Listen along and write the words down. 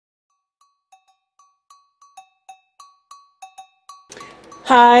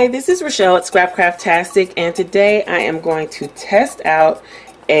Hi, this is Rochelle at Scrapcraftastic, and today I am going to test out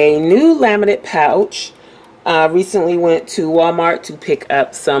a new laminate pouch. Recently went to Walmart to pick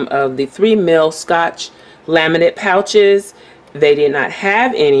up some of the 3mm Scotch laminate pouches. They did not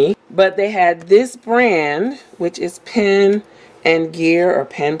have any, but they had this brand, which is Pen and Gear or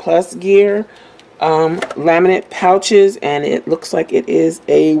Pen Plus Gear laminate pouches, and it looks like it is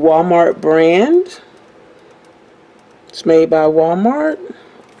a Walmart brand. It's made by Walmart.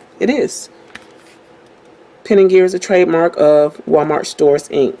 It is. Pen and Gear is a trademark of Walmart Stores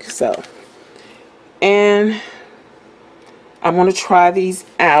Inc. And I'm going to try these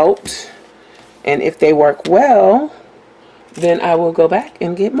out, and if they work well, then I will go back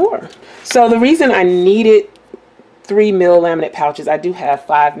and get more. So the reason I needed 3mm laminate pouches, I do have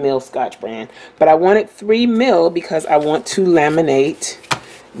 5mm Scotch brand, but I wanted 3mm because I want to laminate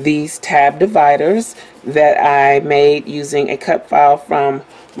these tab dividers that I made using a cut file from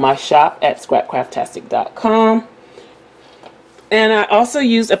my shop at scrapcraftastic.com. And I also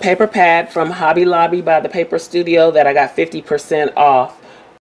used a paper pad from Hobby Lobby by the Paper Studio that I got 50% off.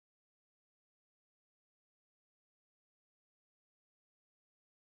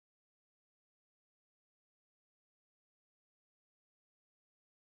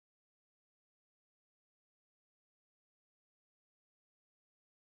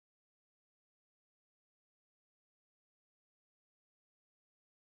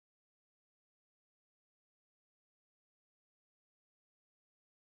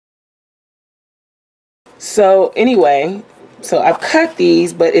 So anyway, I've cut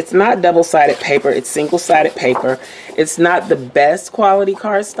these, but it's not double-sided paper, it's single-sided paper. It's not the best quality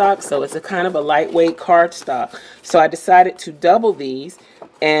cardstock, so it's a kind of a lightweight cardstock. So I decided to double these,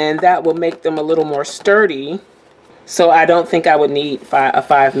 and that will make them a little more sturdy. So I don't think I would need a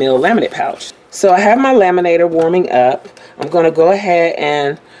 5mm laminate pouch. So I have my laminator warming up. I'm going to go ahead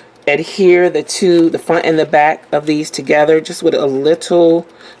and adhere the front and the back of these together just with a little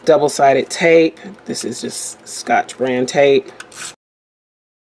double-sided tape. This is just Scotch brand tape.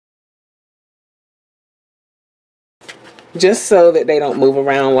 Just so that they don't move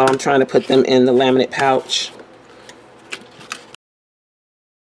around while I'm trying to put them in the laminate pouch.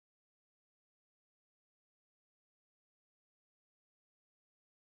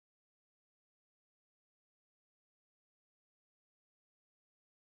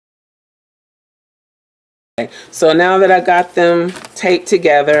 So now that I got them taped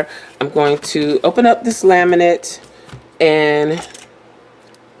together, I'm going to open up this laminate and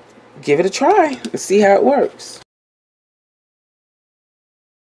give it a try and see how it works.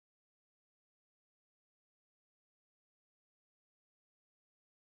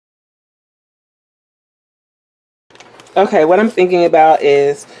 Okay, what I'm thinking about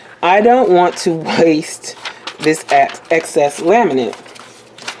is I don't want to waste this excess laminate,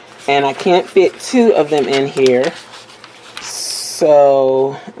 and I can't fit 2 of them in here.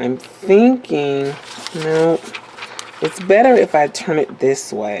 So I'm thinking, no, it's better if I turn it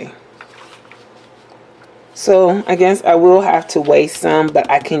this way. So I guess I will have to waste some, but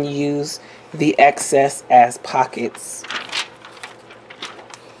I can use the excess as pockets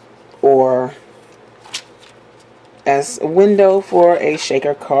or as a window for a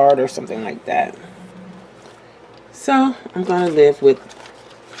shaker card or something like that. So I'm going to live with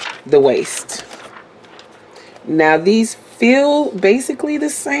the waste. Now these feel basically the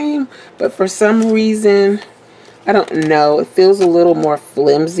same, but for some reason, I don't know, it feels a little more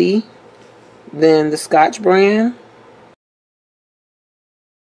flimsy than the Scotch brand.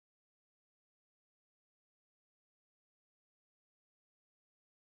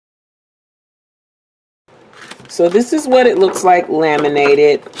 So this is what it looks like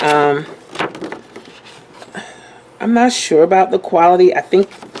laminated. I'm not sure about the quality. I think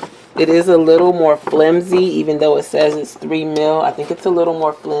it is a little more flimsy, even though it says it's 3mm. I think it's a little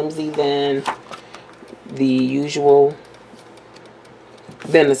more flimsy than the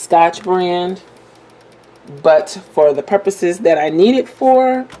Scotch brand. But for the purposes that I need it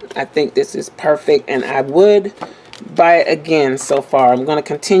for, I think this is perfect, and I would buy it again so far. I'm going to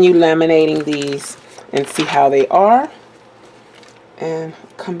continue laminating these and see how they are, and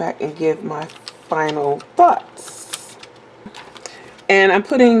come back and give my final thoughts. And I'm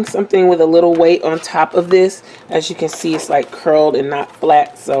putting something with a little weight on top of this. As you can see, it's like curled and not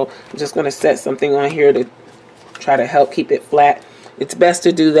flat, so I'm just going to set something on here to try to help keep it flat. It's best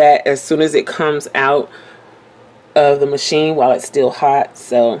to do that as soon as it comes out of the machine while it's still hot.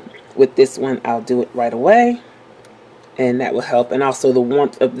 So with this one, I'll do it right away, and that will help. And also the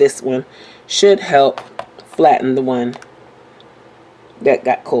warmth of this one should help flatten the one that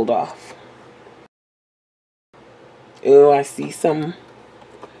got cooled off. Oh, I see some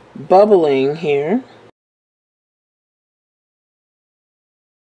bubbling here.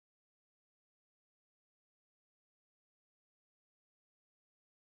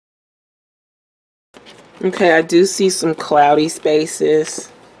 Okay, I do see some cloudy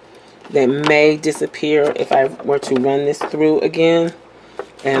spaces that may disappear if I were to run this through again.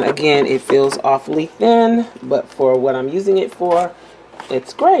 And again, it feels awfully thin, but for what I'm using it for,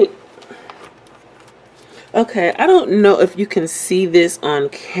 it's great. Okay, I don't know if you can see this on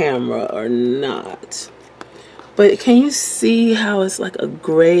camera or not, but can you see how it's like a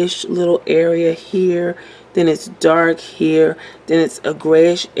grayish little area here, then it's dark here, then it's a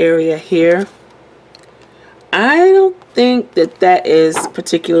grayish area here? I don't think that that is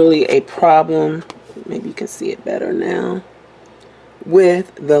particularly a problem. Maybe you can see it better now.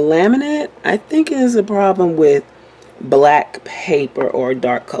 With the laminate, I think it is a problem with black paper or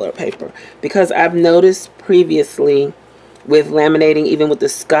dark color paper, because I've noticed previously with laminating, even with the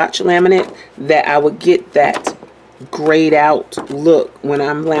Scotch laminate, that I would get that grayed out look when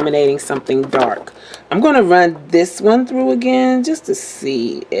I'm laminating something dark. I'm going to run this one through again just to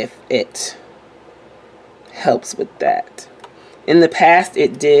see if it helps with that. In the past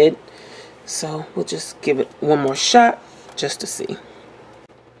it did, so we'll just give it one more shot just to see.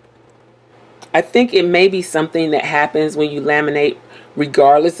 I think it may be something that happens when you laminate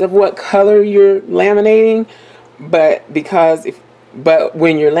regardless of what color you're laminating, but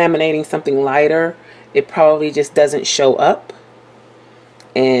when you're laminating something lighter, it probably just doesn't show up,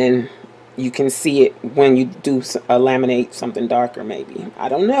 and you can see it when you do laminate something darker. Maybe, I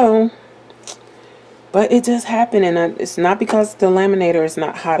don't know, but it does happen. And it's not because the laminator is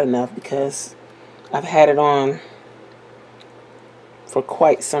not hot enough, because I've had it on for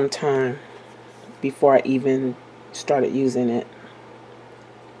quite some time before I even started using it.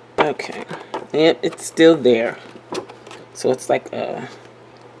 Okay, yep, it's still there. So it's like a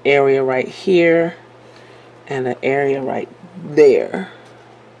area right here and an area right there.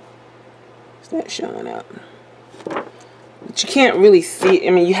 Is that showing up? But you can't really see it.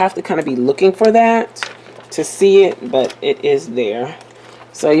 I mean, you have to kind of be looking for that to see it, but it is there.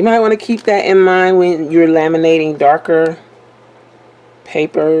 So you might want to keep that in mind when you're laminating darker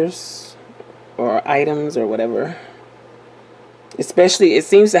papers or items or whatever. Especially, it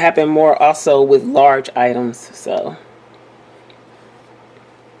seems to happen more also with large items. So,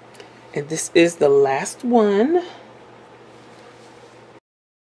 and this is the last one.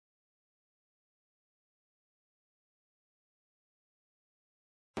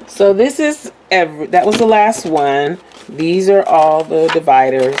 So this is that was the last one. These are all the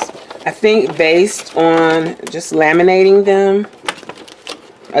dividers. I think based on just laminating them,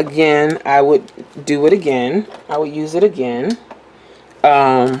 again, I would do it again. I would use it again.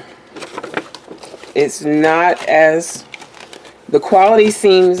 It's not as, the quality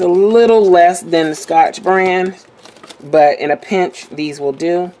seems a little less than the Scotch brand, but in a pinch, these will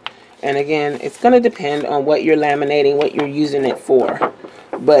do. And again, it's going to depend on what you're laminating, what you're using it for.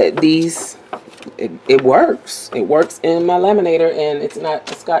 But these, it works. It works in my laminator, and it's not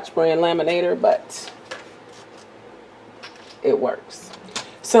a Scotch brand laminator, but it works.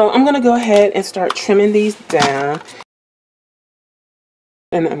 So I'm going to go ahead and start trimming these down.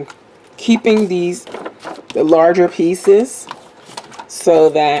 And I'm keeping these, the larger pieces, so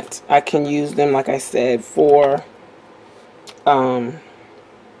that I can use them, like I said, for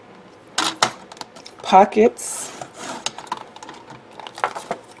pockets.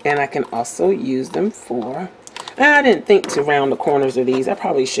 And I can also use them for, I didn't think to round the corners of these. I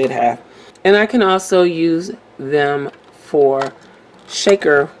probably should have. And I can also use them for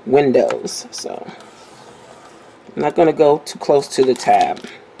shaker windows. So I'm not going to go too close to the tab.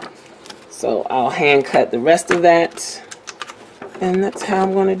 So I'll hand cut the rest of that. And that's how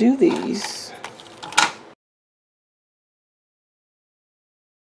I'm going to do these.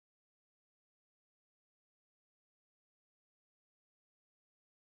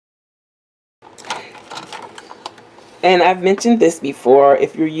 And I've mentioned this before,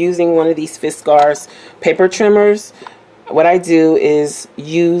 if you're using one of these Fiskars paper trimmers, what I do is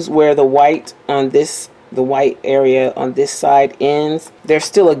use where the white on this, the white area on this side ends. There's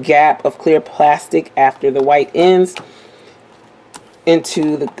still a gap of clear plastic after the white ends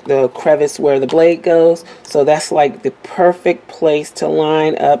into the crevice where the blade goes. So that's like the perfect place to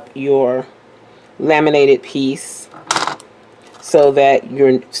line up your laminated piece so that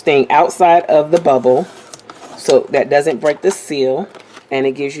you're staying outside of the bubble, so that doesn't break the seal, and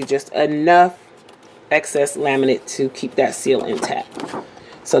it gives you just enough excess laminate to keep that seal intact.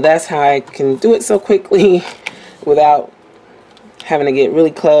 So that's how I can do it so quickly without having to get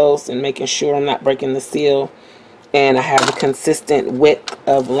really close and making sure I'm not breaking the seal. and I have a consistent width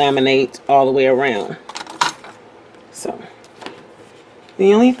of laminate all the way around. So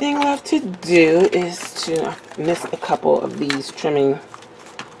the only thing left to do is to, I missed a couple of these, trimming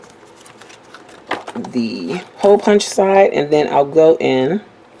the hole punch side, and then I'll go in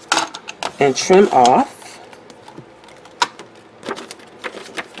and trim off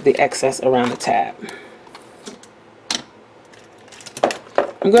the excess around the tab.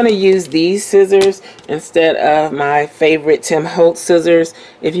 I'm going to use these scissors instead of my favorite Tim Holtz scissors.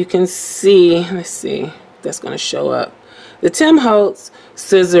 If you can see, let's see, that's going to show up. The Tim Holtz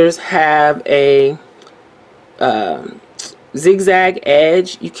scissors have a zigzag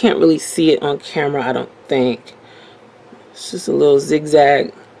edge. You can't really see it on camera, I don't think. It's just a little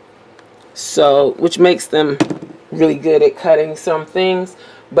zigzag, so which makes them really good at cutting some things,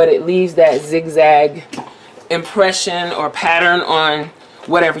 but it leaves that zigzag impression or pattern on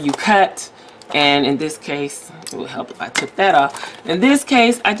whatever you cut. And in this case, it would help if I took that off. In this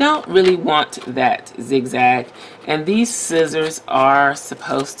case, I don't really want that zigzag, and these scissors are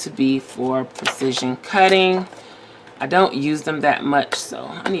supposed to be for precision cutting. I don't use them that much, so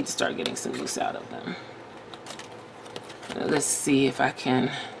I need to start getting some use out of them. Let's see if I can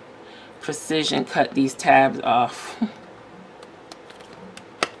precision cut these tabs off.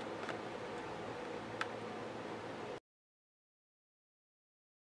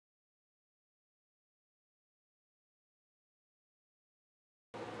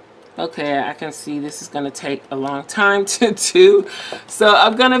 Okay, I can see this is going to take a long time to do, so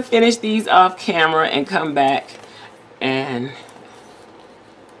I'm going to finish these off camera and come back and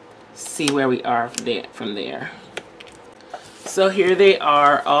see where we are from there. So here they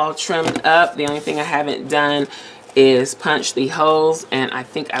are, all trimmed up. The only thing I haven't done is punch the holes, and I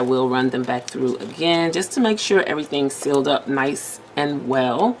think I will run them back through again just to make sure everything's sealed up nice and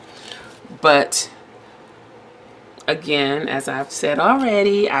well. But again, as I've said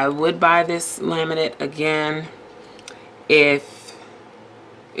already, I would buy this laminate again. If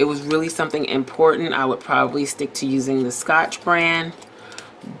it was really something important, I would probably stick to using the Scotch brand.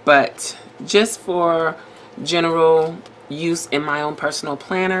 But just for general use in my own personal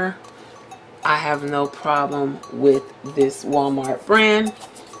planner, I have no problem with this Walmart brand.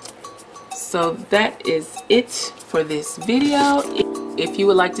 So that is it for this video. If you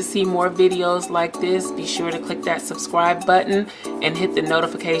would like to see more videos like this, be sure to click that subscribe button and hit the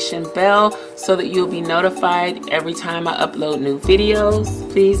notification bell so that you'll be notified every time I upload new videos.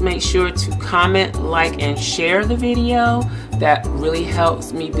 Please make sure to comment, like, and share the video. That really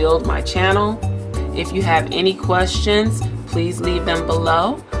helps me build my channel. If you have any questions, please leave them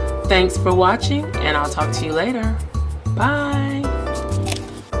below. Thanks for watching, and I'll talk to you later. Bye.